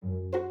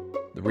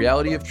the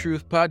Reality of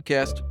Truth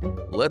podcast.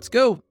 Let's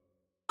go.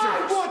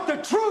 I want the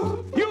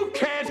truth! You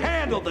can't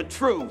handle the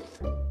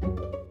truth!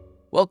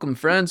 Welcome,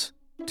 friends,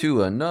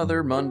 to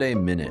another Monday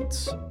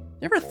Minutes.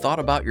 Ever thought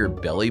about your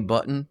belly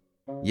button?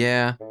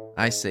 Yeah,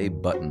 I say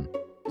button.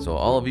 So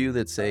all of you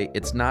that say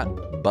it's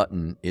not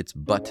button, it's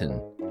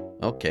button.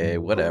 Okay,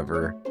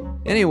 whatever.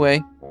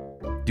 Anyway,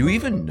 do you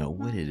even know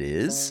what it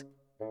is?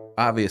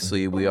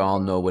 Obviously, we all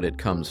know what it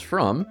comes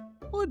from.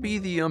 Well, it'd be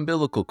the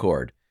umbilical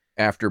cord.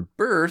 After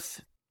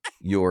birth,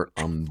 your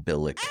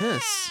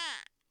umbilicus,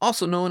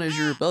 also known as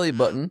your belly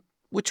button,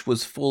 which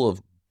was full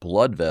of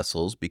blood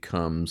vessels,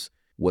 becomes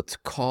what's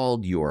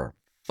called your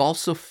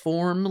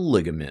falciform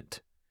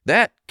ligament.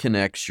 That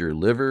connects your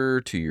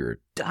liver to your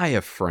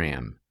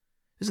diaphragm.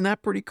 Isn't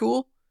that pretty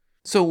cool?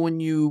 So when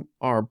you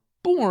are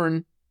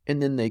born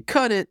and then they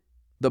cut it,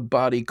 the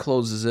body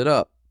closes it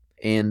up.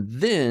 And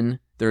then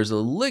there's a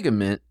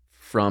ligament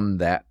from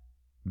that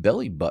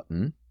belly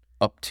button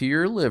up to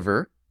your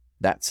liver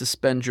that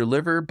suspends your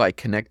liver by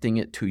connecting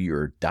it to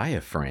your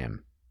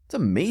diaphragm. It's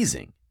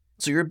amazing.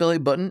 So your belly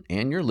button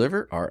and your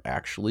liver are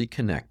actually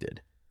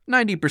connected.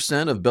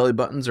 90% of belly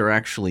buttons are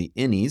actually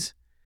innies.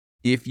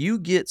 If you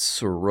get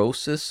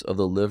cirrhosis of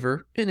the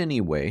liver in any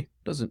way,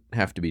 doesn't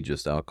have to be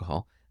just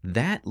alcohol,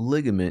 that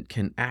ligament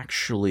can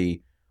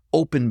actually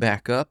open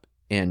back up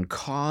and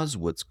cause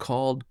what's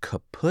called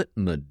Caput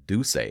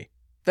Medusae.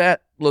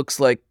 That looks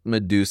like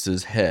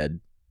Medusa's head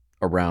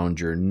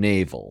around your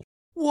navel.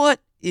 What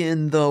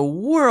in the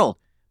world?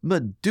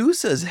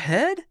 Medusa's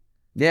head?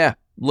 Yeah,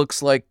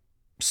 looks like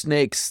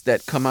snakes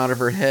that come out of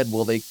her head.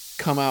 Well, they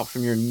come out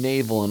from your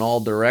navel in all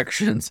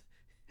directions.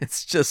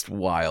 It's just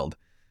wild.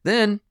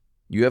 Then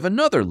you have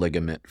another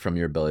ligament from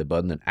your belly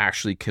button that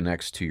actually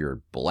connects to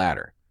your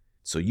bladder.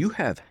 So you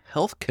have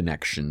health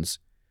connections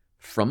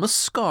from a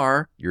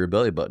scar, your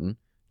belly button,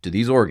 to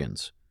these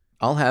organs.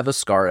 I'll have a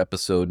scar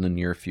episode in the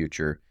near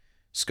future.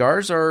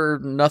 Scars are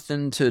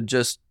nothing to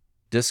just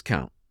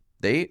discount.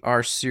 They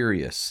are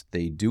serious.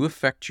 They do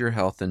affect your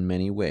health in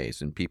many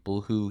ways, and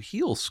people who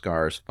heal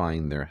scars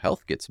find their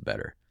health gets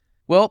better.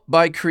 Well,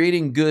 by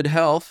creating good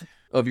health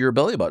of your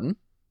belly button,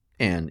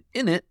 and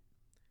in it,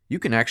 you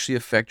can actually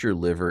affect your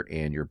liver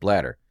and your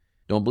bladder.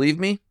 Don't believe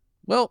me?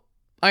 Well,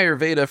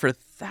 Ayurveda, for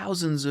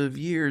thousands of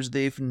years,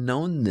 they've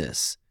known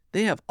this.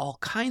 They have all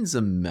kinds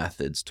of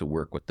methods to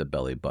work with the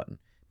belly button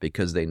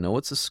because they know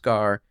it's a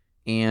scar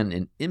and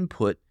an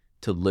input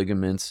to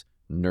ligaments,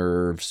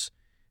 nerves,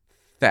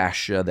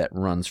 fascia that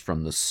runs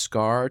from the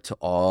scar to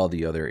all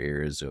the other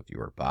areas of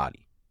your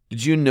body.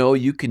 Did you know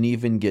you can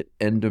even get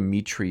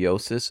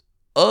endometriosis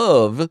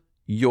of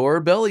your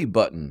belly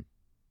button?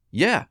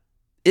 Yeah,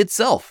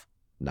 itself,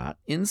 not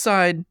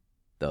inside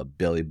the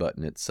belly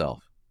button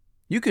itself.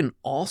 You can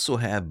also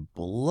have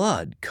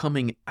blood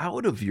coming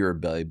out of your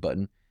belly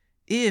button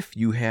if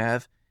you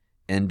have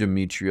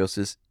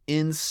endometriosis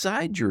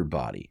inside your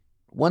body.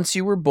 Once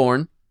you were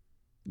born,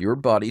 your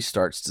body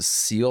starts to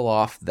seal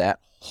off that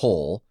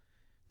hole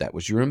that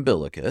was your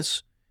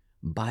umbilicus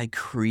by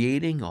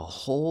creating a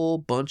whole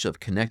bunch of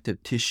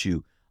connective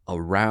tissue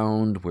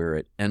around where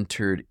it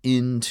entered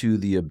into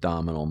the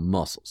abdominal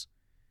muscles.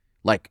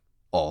 Like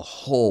a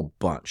whole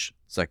bunch.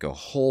 It's like a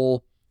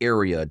whole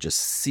area just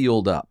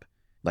sealed up,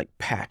 like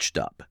patched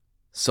up.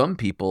 Some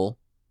people,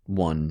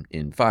 1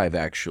 in 5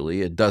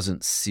 actually, it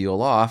doesn't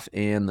seal off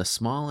and the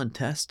small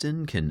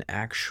intestine can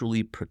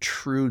actually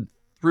protrude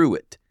through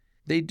it.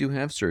 They do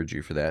have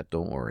surgery for that,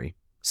 don't worry.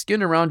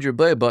 Skin around your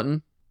belly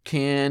button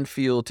can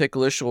feel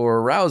ticklish or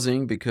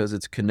arousing because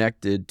it's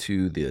connected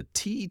to the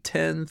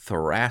T10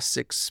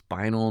 thoracic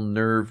spinal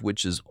nerve,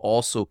 which is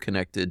also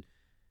connected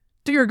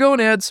to your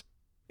gonads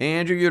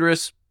and your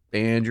uterus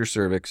and your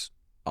cervix.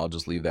 I'll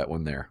just leave that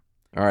one there.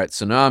 All right,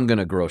 so now I'm going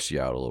to gross you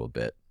out a little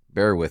bit.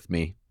 Bear with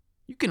me.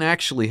 You can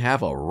actually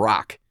have a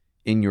rock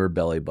in your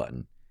belly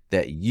button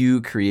that you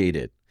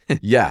created.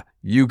 Yeah,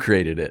 you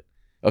created it.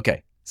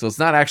 Okay, so it's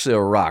not actually a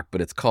rock,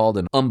 but it's called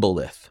an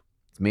umbolith.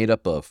 It's made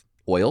up of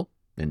oil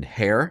and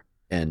hair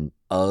and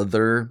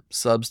other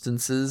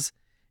substances,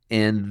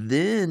 and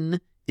then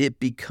it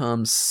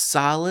becomes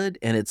solid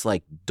and it's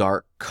like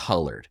dark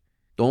colored.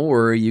 Don't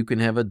worry, you can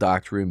have a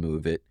doctor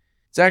remove it.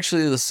 It's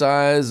actually the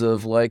size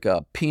of like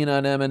a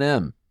peanut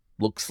M&M.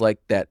 Looks like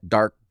that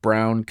dark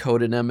brown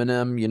coated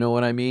M&M, you know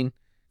what I mean?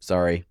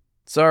 Sorry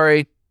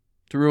to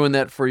ruin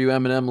that for you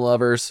M&M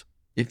lovers.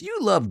 If you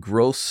love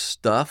gross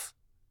stuff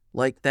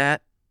like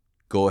that,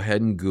 go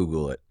ahead and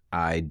Google it.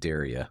 I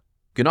dare you.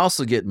 You can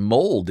also get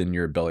mold in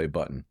your belly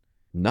button.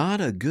 Not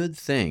a good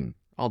thing.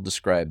 I'll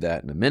describe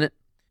that in a minute.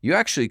 You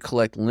actually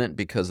collect lint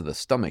because of the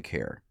stomach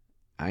hair.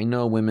 I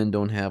know women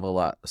don't have a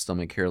lot of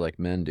stomach hair like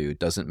men do. It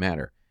doesn't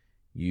matter.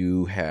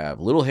 You have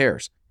little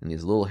hairs, and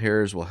these little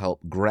hairs will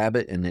help grab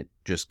it, and it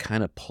just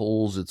kind of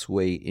pulls its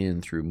way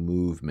in through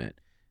movement.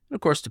 And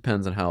of course,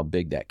 depends on how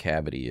big that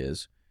cavity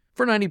is.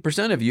 For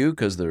 90% of you,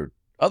 because the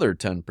other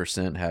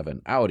 10% have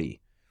an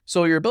outie.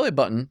 So your belly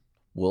button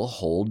will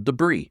hold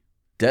debris,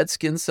 dead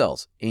skin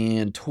cells,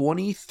 and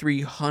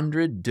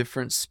 2,300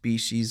 different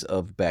species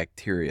of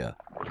bacteria.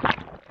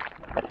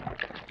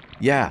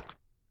 Yeah,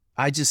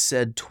 I just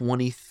said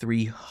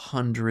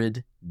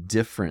 2,300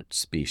 different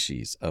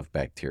species of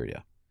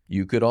bacteria.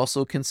 You could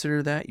also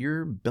consider that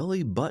your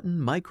belly button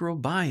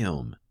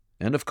microbiome.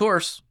 And of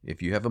course,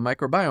 if you have a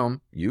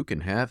microbiome, you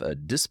can have a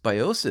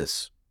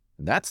dysbiosis.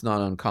 That's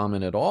not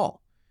uncommon at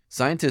all.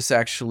 Scientists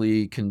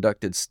actually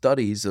conducted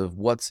studies of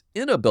what's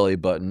in a belly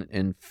button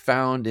and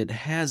found it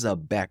has a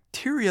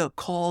bacteria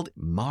called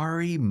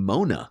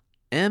Marimona.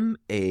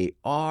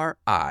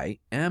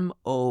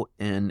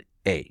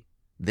 Marimona.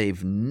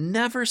 They've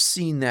never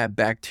seen that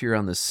bacteria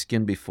on the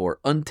skin before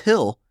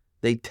until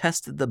they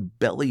tested the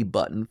belly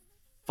button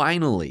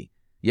finally.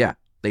 Yeah,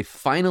 they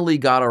finally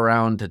got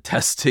around to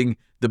testing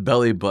the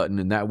belly button,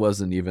 and that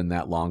wasn't even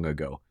that long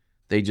ago.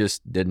 They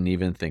just didn't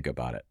even think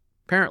about it.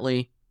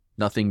 Apparently,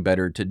 nothing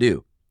better to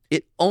do.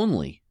 It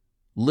only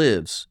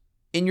lives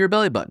in your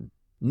belly button.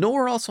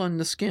 Nowhere else on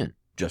the skin,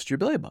 just your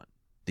belly button.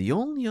 The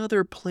only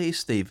other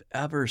place they've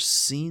ever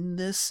seen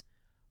this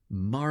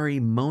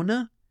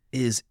Marimona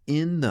is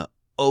in the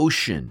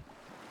ocean.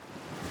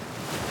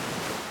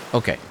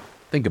 Okay,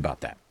 think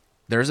about that.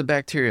 There's a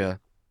bacteria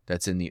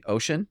that's in the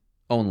ocean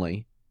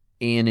only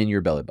and in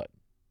your belly button.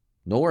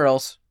 Nowhere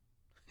else.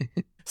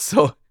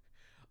 So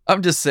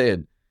I'm just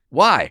saying,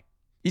 why?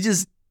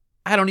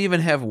 I don't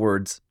even have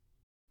words.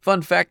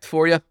 Fun fact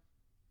for you.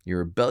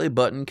 Your belly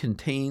button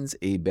contains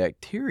a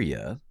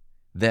bacteria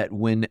that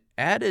when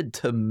added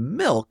to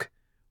milk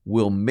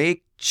will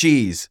make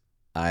cheese.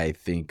 I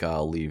think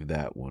I'll leave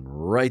that one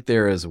right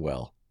there as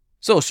well.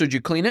 So should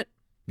you clean it?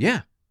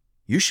 Yeah,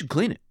 you should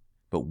clean it.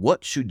 But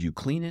what should you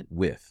clean it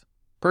with?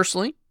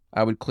 Personally,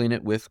 I would clean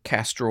it with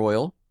castor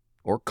oil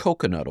or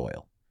coconut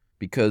oil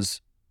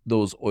because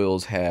those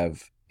oils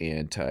have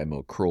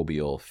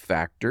antimicrobial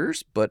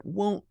factors but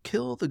won't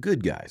kill the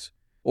good guys,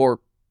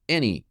 or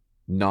any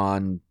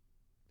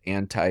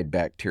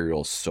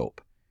non-antibacterial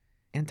soap.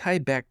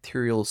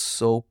 Antibacterial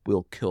soap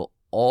will kill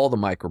all the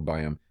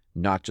microbiome,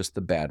 not just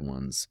the bad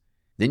ones.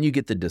 Then you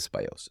get the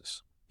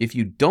dysbiosis. If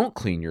you don't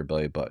clean your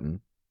belly button,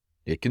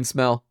 it can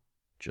smell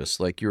just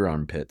like your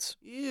armpits.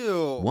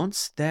 Ew.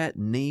 Once that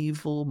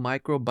naval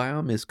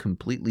microbiome is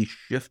completely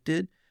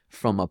shifted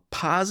from a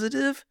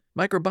positive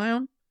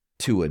microbiome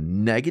to a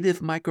negative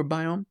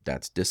microbiome,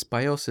 that's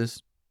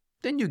dysbiosis,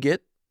 then you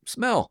get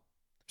smell.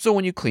 So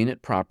when you clean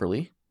it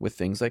properly with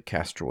things like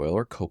castor oil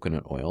or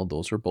coconut oil,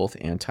 those are both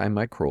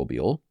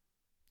antimicrobial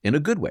in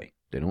a good way.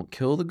 They don't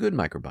kill the good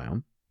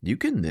microbiome. You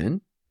can then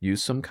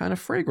use some kind of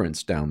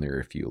fragrance down there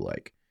if you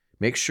like.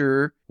 Make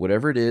sure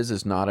whatever it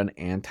is not an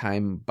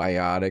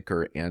antibiotic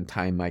or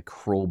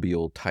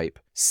antimicrobial type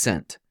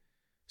scent.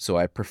 So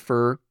I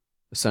prefer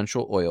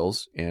essential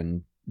oils,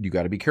 and you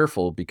got to be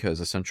careful because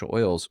essential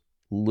oils,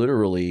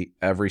 literally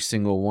every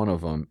single one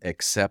of them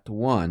except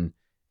one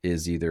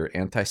is either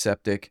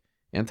antiseptic,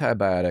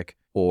 antibiotic,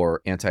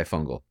 or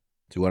antifungal.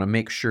 So you want to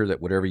make sure that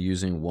whatever you're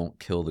using won't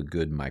kill the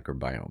good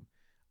microbiome.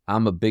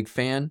 I'm a big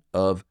fan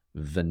of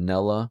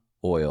vanilla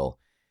oil.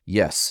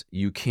 Yes,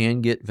 you can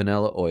get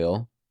vanilla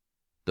oil.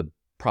 The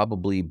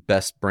probably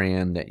best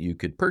brand that you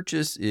could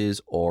purchase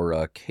is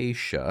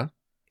Auracacia,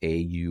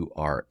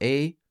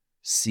 Auracacia.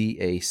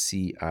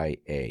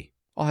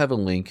 I'll have a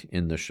link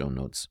in the show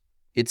notes.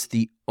 It's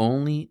the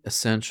only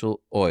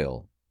essential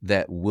oil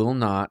that will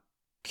not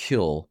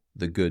kill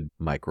the good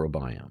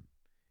microbiome.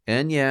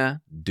 And yeah,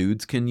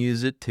 dudes can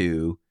use it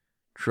too.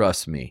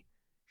 Trust me,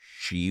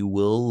 she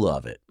will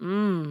love it.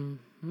 Who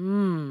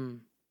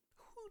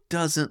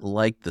doesn't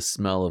like the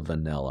smell of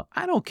vanilla?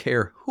 I don't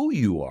care who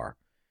you are.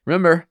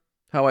 Remember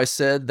how I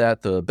said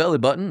that the belly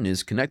button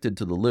is connected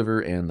to the liver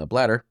and the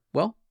bladder?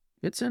 Well,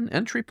 it's an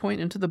entry point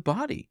into the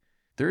body.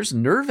 There's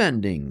nerve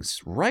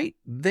endings right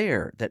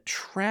there that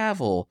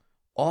travel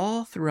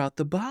all throughout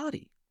the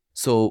body.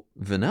 So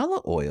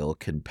vanilla oil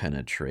can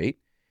penetrate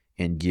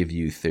and give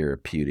you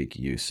therapeutic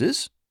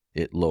uses.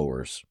 It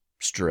lowers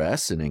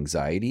stress and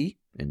anxiety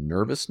and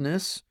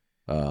nervousness,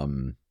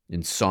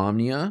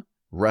 insomnia,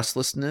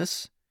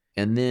 restlessness.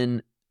 And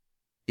then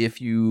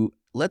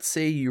let's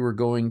say you were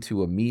going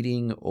to a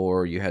meeting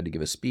or you had to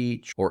give a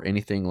speech or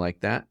anything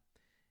like that,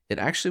 it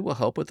actually will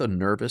help with a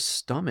nervous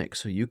stomach.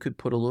 So you could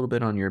put a little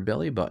bit on your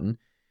belly button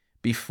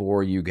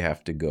before you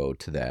have to go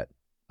to that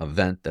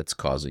event that's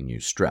causing you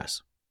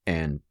stress.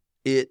 And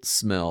it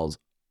smells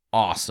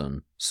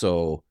awesome.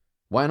 So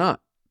why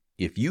not?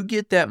 If you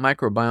get that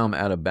microbiome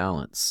out of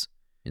balance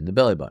in the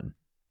belly button,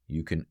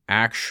 you can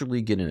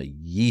actually get a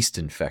yeast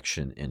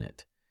infection in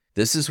it.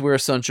 This is where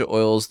essential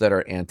oils that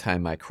are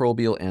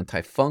antimicrobial,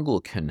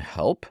 antifungal can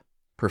help,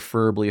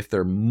 preferably if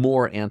they're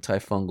more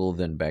antifungal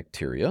than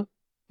bacteria,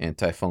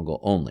 antifungal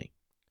only.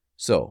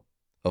 So,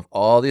 of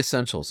all the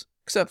essentials,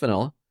 except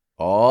vanilla,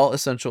 all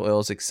essential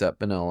oils except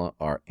vanilla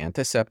are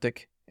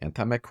antiseptic,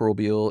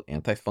 antimicrobial,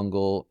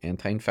 antifungal,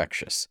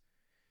 anti-infectious.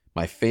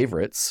 My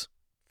favorites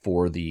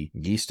for the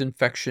yeast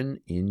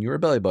infection in your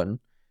belly button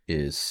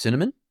is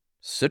cinnamon,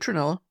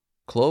 citronella,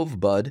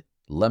 clove bud,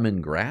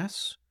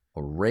 lemongrass,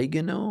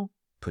 oregano,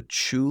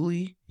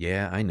 patchouli,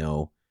 yeah, I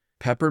know,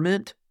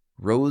 peppermint,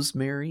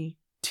 rosemary,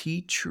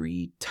 tea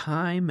tree,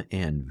 thyme,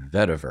 and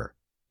vetiver.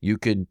 You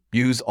could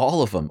use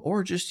all of them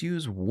or just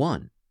use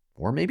one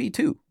or maybe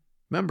two.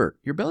 Remember,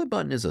 your belly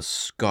button is a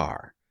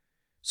scar.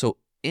 So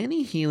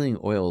any healing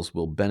oils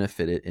will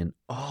benefit it in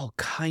all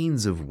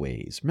kinds of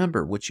ways.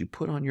 Remember, what you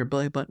put on your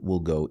belly button will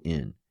go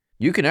in.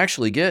 You can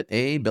actually get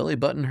a belly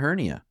button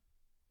hernia.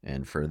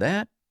 And for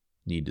that,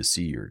 need to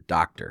see your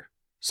doctor.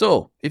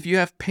 So if you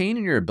have pain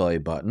in your belly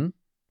button,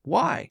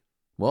 why?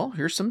 Well,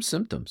 here's some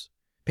symptoms.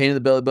 Pain in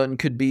the belly button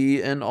could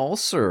be an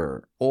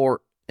ulcer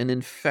or an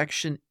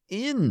infection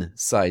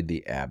inside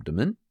the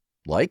abdomen,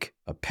 like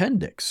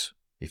appendix.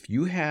 If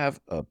you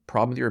have a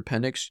problem with your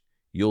appendix,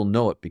 you'll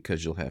know it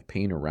because you'll have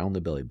pain around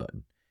the belly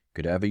button.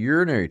 Could have a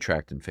urinary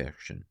tract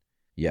infection.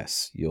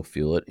 Yes, you'll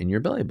feel it in your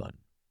belly button.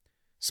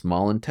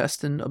 Small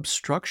intestine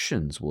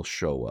obstructions will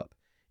show up.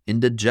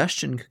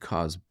 Indigestion could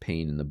cause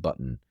pain in the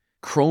button.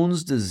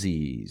 Crohn's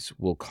disease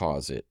will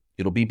cause it.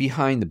 It'll be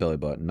behind the belly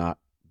button, not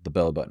the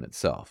belly button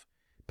itself.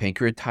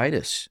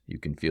 Pancreatitis, you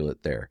can feel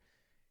it there.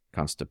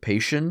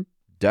 Constipation,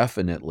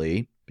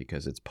 definitely,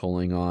 because it's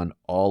pulling on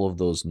all of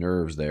those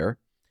nerves there.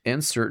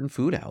 And certain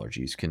food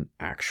allergies can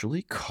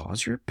actually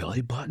cause your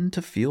belly button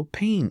to feel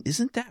pain.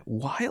 Isn't that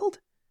wild?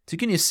 So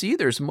can you see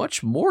there's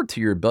much more to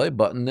your belly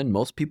button than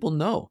most people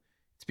know?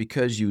 It's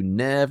because you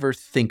never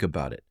think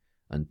about it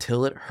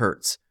until it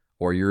hurts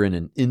or you're in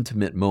an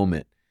intimate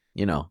moment.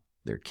 You know,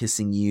 they're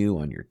kissing you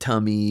on your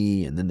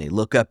tummy and then they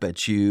look up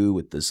at you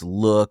with this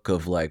look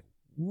of like,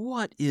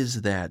 what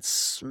is that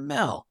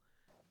smell?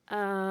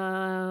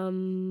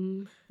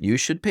 You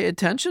should pay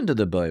attention to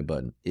the belly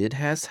button. It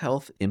has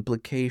health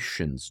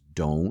implications.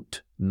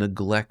 Don't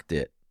neglect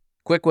it.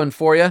 Quick one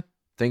for you.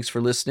 Thanks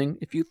for listening.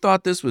 If you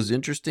thought this was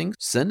interesting,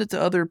 send it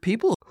to other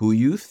people who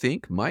you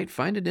think might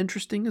find it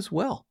interesting as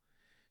well.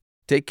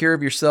 Take care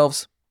of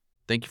yourselves.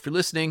 Thank you for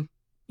listening.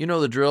 You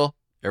know the drill.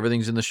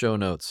 Everything's in the show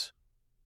notes.